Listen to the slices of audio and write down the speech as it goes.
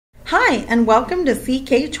Hi, and welcome to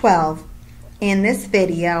CK-12. In this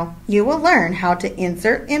video, you will learn how to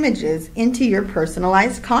insert images into your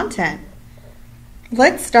personalized content.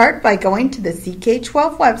 Let's start by going to the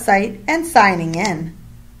CK-12 website and signing in.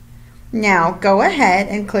 Now go ahead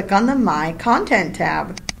and click on the My Content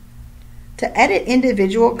tab. To edit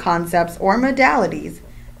individual concepts or modalities,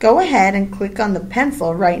 go ahead and click on the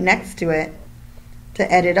pencil right next to it.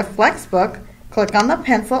 To edit a flexbook, click on the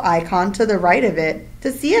pencil icon to the right of it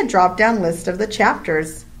to see a drop-down list of the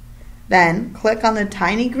chapters. Then, click on the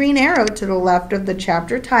tiny green arrow to the left of the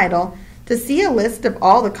chapter title to see a list of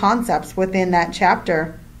all the concepts within that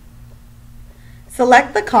chapter.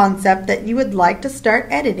 Select the concept that you would like to start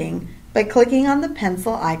editing by clicking on the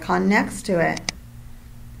pencil icon next to it.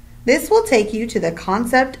 This will take you to the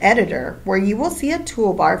concept editor where you will see a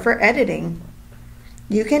toolbar for editing.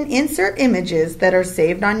 You can insert images that are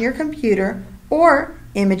saved on your computer or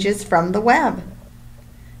images from the web.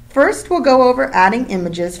 First, we'll go over adding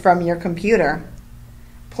images from your computer.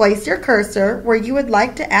 Place your cursor where you would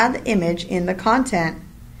like to add the image in the content.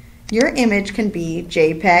 Your image can be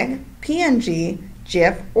JPEG, PNG,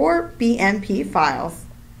 GIF, or BMP files.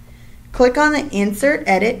 Click on the Insert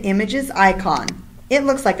Edit Images icon. It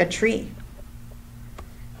looks like a tree.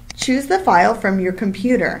 Choose the file from your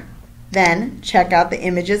computer. Then, check out the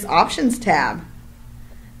Images Options tab.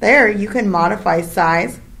 There you can modify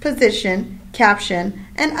size, position, caption,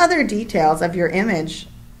 and other details of your image.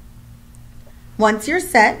 Once you're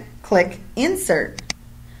set, click Insert.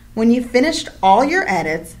 When you've finished all your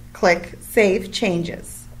edits, click Save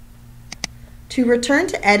Changes. To return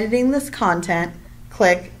to editing this content,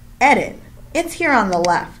 click Edit. It's here on the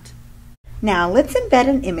left. Now let's embed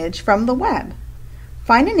an image from the web.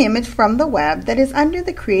 Find an image from the web that is under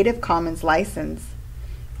the Creative Commons license.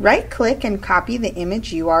 Right-click and copy the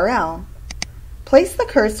image URL. Place the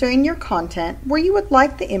cursor in your content where you would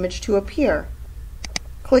like the image to appear.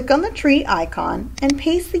 Click on the tree icon and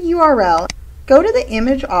paste the URL. Go to the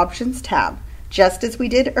Image Options tab, just as we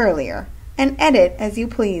did earlier, and edit as you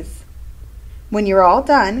please. When you're all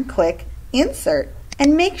done, click Insert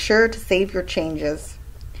and make sure to save your changes.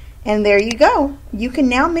 And there you go! You can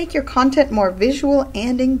now make your content more visual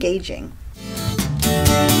and engaging.